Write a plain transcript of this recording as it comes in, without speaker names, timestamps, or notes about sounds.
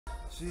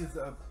She's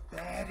a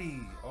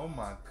baddie. Oh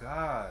my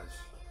gosh.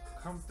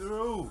 Come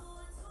through.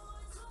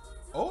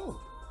 Oh.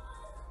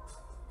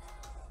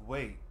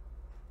 Wait.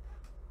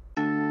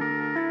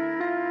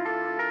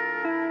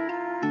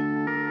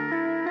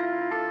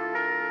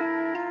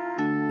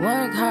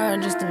 Work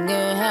hard just to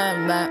get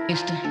half back.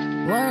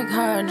 Work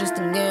hard just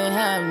to get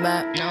half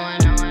back.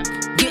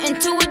 Get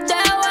into it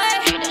that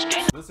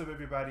way. What's up,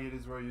 everybody? It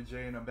is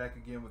Royaljayy, and I'm back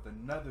again with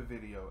another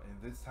video.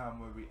 And this time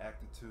we're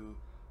reacting to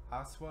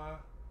Hwa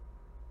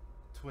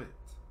TWIT.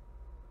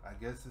 I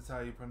guess that's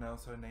how you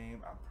pronounce her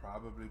name. I'm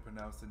probably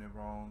pronouncing it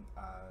wrong.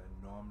 I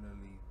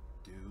normally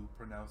do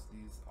pronounce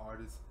these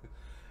artists'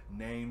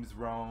 names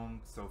wrong,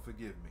 so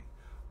forgive me.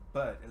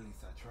 But at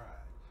least I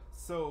tried.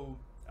 So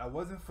I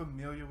wasn't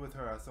familiar with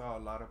her. I saw a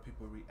lot of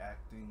people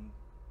reacting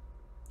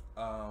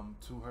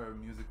to her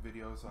music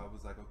videos, so I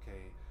was like,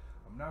 okay,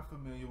 I'm not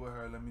familiar with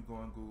her. Let me go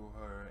and Google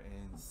her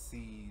and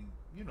see,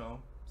 you know,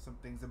 some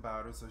things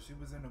about her. So she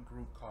was in a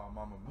group called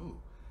Mamamoo.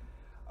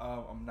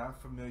 I'm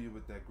not familiar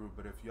with that group,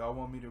 but if y'all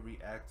want me to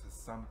react to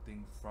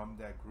something from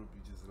that group,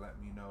 you just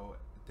let me know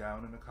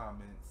down in the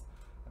comments,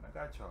 and I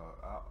got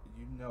y'all.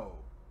 You know,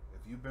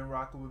 if you've been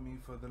rocking with me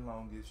for the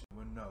longest, you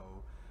will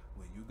know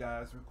when you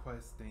guys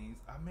request things,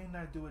 I may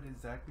not do it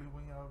exactly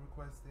when y'all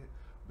request it,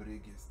 but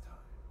it gets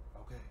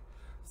done. Okay,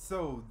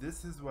 so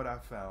this is what I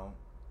found.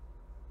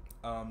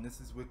 This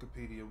is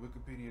Wikipedia.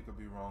 Wikipedia could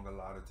be wrong a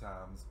lot of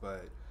times,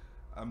 but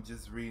I'm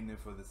just reading it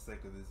for the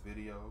sake of this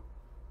video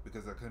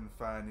because I couldn't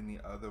find any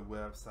other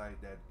website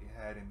that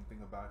had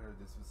anything about her.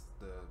 This was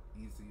the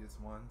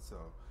easiest one. So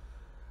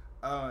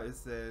it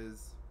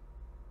says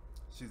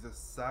she's a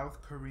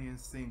South Korean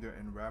singer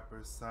and rapper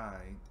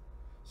signed.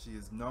 She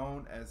is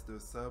known as the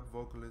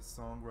sub-vocalist,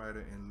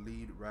 songwriter, and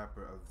lead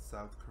rapper of the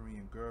South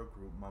Korean girl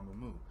group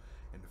Mamamoo.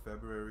 In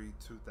February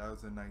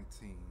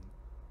 2019,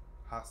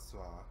 Hwa Sa,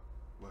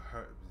 with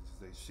her,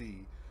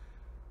 she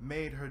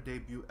made her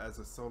debut as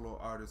a solo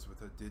artist with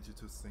her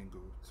digital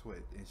single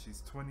TWIT, and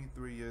she's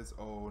 23 years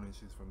old and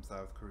she's from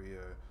South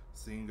Korea.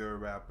 Singer,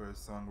 rapper,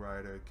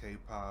 songwriter,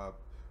 K-pop,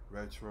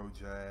 retro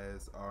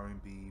jazz,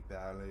 R&B,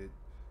 ballad.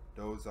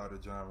 Those are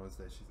the genres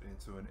that she's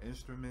into, and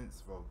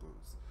instruments,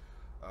 vocals.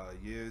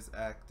 Years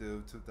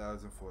active,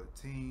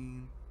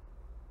 2014.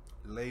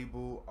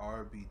 Label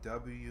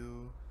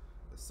RBW,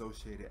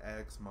 Associated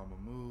Acts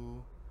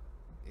Mamamoo,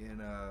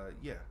 and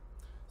yeah.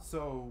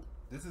 So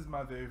this is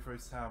my very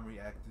first time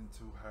reacting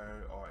to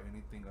her or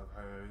anything of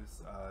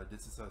hers.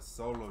 This is her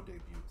solo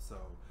debut, so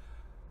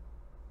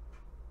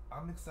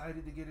I'm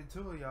excited to get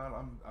into it, y'all.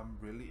 I'm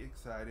really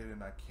excited,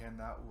 and I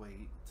cannot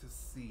wait to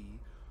see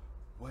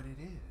what it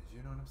is.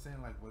 You know what I'm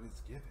saying? Like what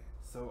it's giving.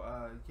 So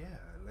yeah,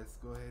 let's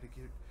go ahead and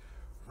get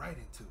right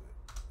into it.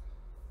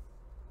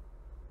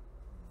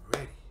 I'm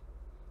ready.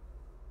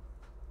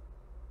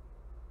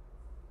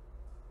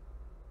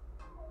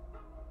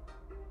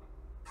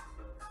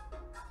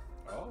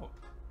 Oh.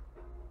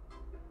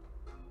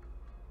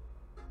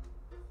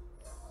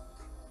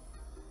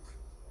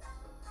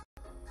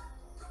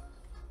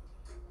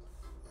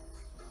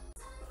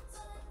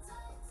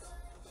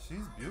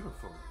 She's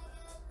beautiful.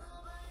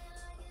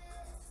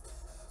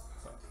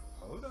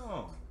 Hold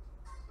on.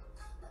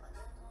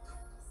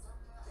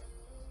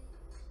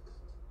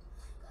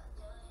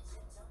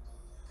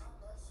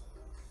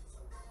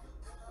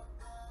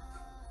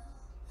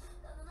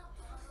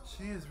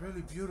 She is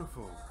really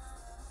beautiful.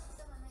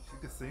 She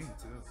can sing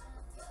too.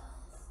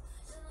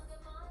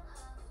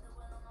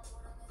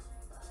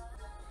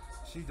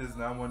 She does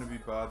not want to be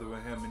bothered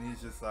with him, and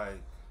he's just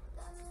like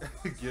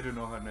getting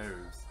on her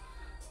nerves.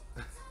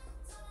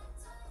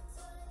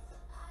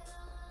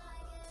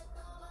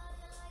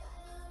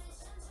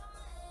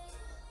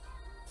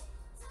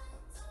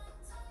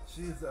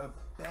 She's a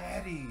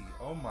baddie.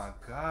 Oh my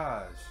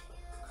gosh.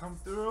 Come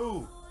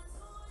through.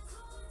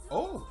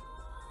 Oh.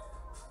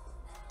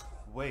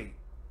 Wait.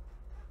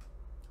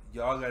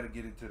 Y'all gotta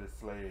get into the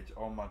sledge.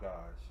 Oh my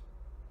gosh.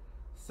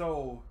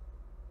 So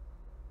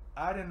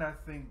I did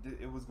not think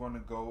that it was going to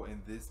go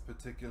in this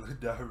particular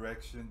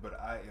direction, but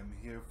I am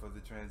here for the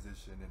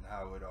transition and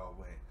how it all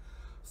went.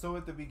 So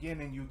at the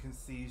beginning, you can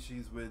see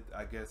she's with,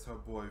 I guess, her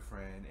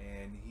boyfriend,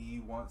 and he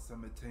wants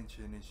some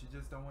attention, and she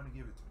just don't want to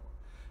give it to him.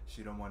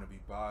 She don't want to be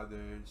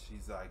bothered.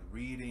 She's like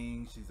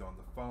reading, she's on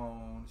the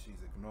phone,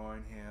 she's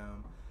ignoring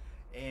him,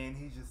 and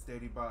he's just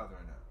steady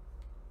bothering her.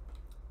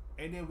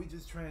 And then we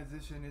just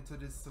transition into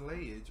this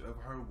sledge of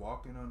her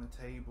walking on the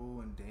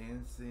table and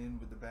dancing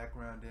with the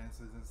background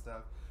dancers and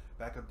stuff,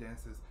 backup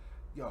dancers.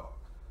 Y'all,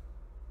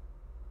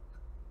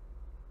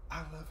 I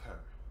love her.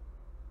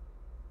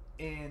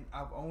 And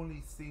I've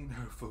only seen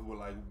her for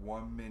like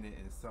 1 minute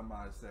and some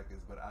odd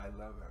seconds, but I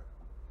love her.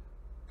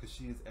 Because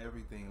she is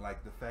everything.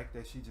 Like the fact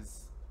that she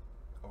just,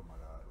 oh my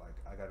God, like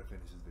I gotta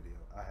finish this video.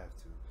 I have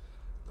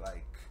to.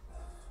 Like,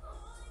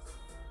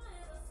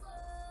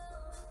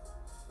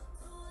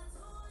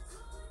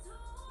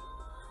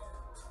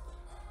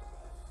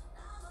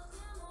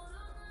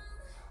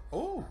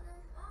 oh,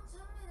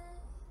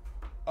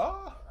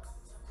 oh,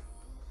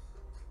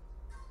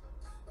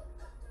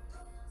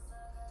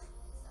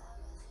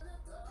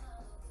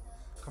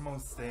 Come on,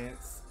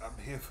 Stance. I'm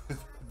here for.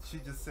 She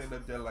just sat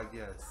up there like,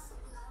 yes,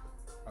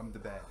 I'm the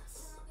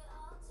best.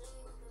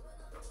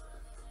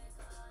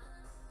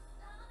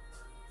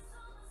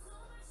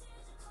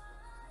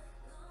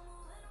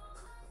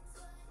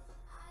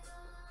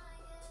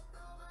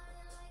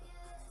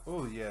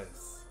 Oh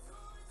yes,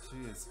 she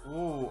is.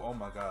 Oh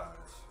my gosh.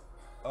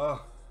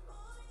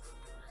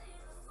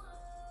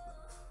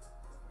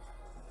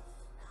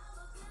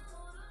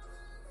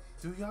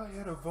 Do y'all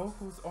hear the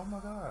vocals? Oh my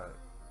god.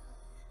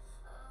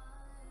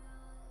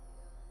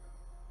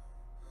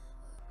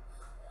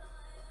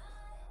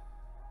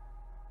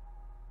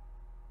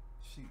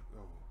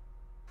 Oh,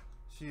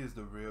 she is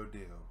the real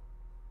deal.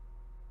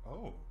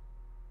 Oh.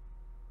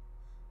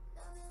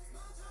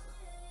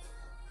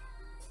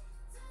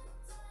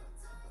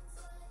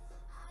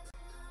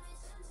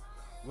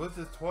 What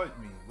does TWIT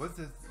mean?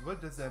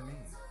 What does that mean?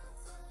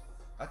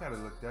 I gotta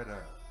look that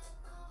up.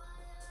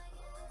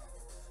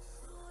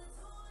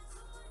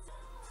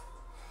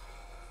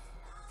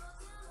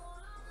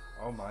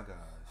 Oh my gosh.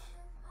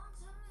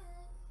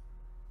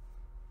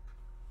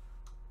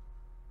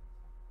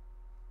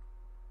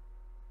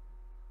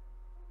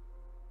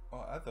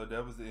 Oh, I thought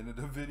that was the end of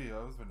the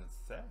video. I was gonna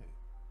say.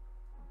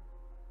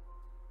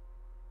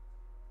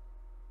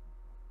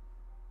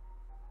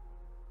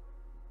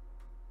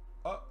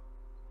 Oh.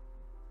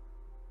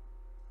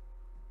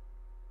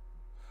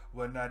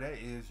 Well, now that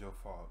is your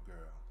fault,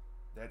 girl.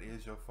 That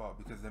is your fault,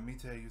 because let me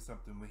tell you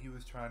something. When he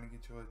was trying to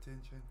get your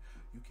attention,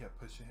 you kept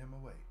pushing him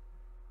away.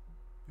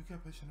 You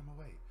kept pushing him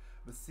away.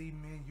 But see,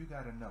 men, you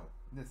gotta know.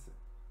 Listen.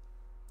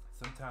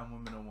 Sometimes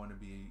women don't want to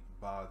be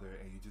bothered,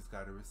 and you just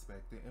gotta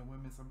respect it. And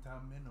women,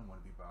 sometimes men don't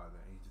want to be bothered,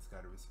 and you just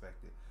gotta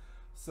respect it.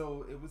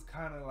 So it was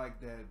kind of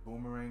like that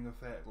boomerang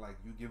effect. Like,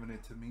 you giving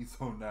it to me,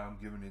 so now I'm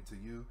giving it to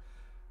you.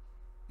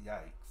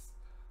 Yikes.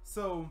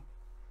 So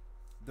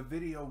the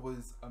video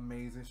was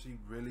amazing. She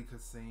really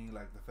could sing.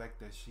 Like, the fact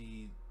that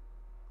she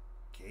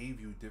gave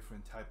you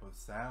different type of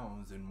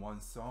sounds in one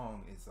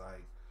song is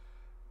like,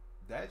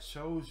 that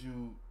shows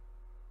you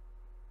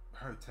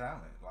her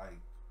talent. Like,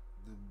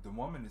 the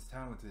woman is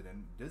talented,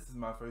 and this is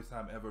my first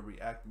time ever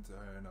reacting to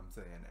her, and I'm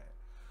saying that.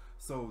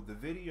 So the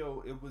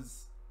video, it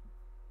was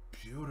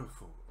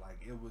beautiful. Like,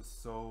 it was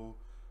so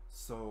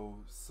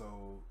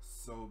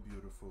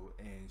beautiful,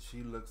 and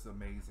she looks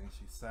amazing.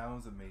 She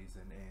sounds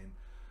amazing. And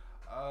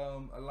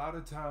a lot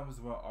of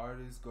times when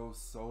artists go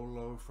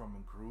solo from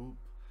a group,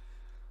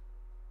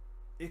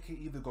 it can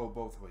either go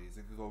both ways.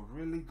 It could go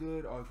really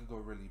good, or it could go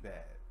really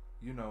bad.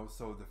 You know,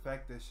 so the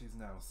fact that she's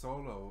now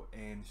solo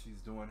and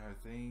she's doing her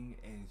thing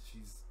and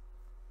she's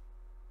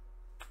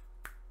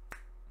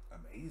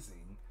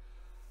amazing,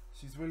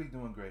 she's really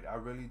doing great. I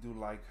really do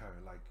like her.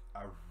 Like,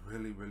 I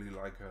really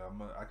like her.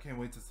 I can't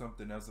wait till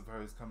something else of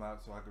hers come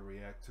out so I can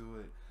react to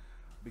it,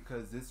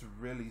 because this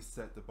really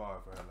set the bar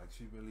for her. Like,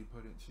 she really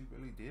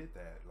did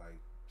that. Like,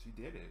 she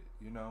did it,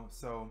 you know?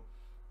 So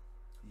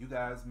you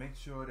guys, make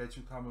sure that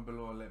you comment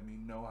below and let me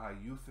know how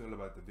you feel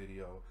about the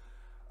video.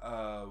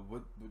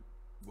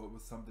 What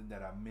was something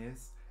that I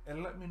missed,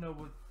 and let me know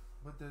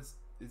what is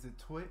it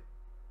TWIT?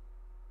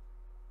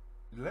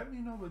 Let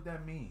me know what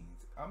that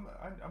means. I'm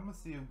gonna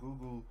see if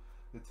Google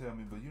will tell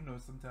me, but you know,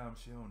 sometimes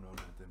she don't know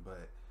nothing.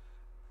 But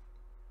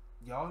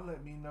y'all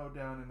let me know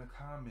down in the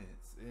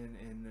comments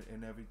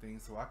and everything,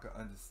 so I can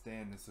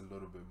understand this a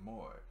little bit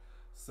more.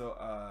 So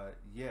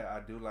yeah, I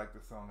do like the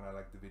song and I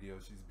like the video.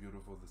 She's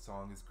beautiful. The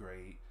song is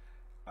great.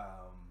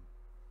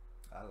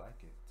 I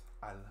like it.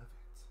 I love it.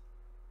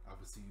 I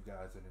will see you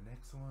guys in the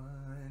next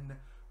one.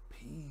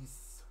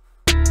 Peace.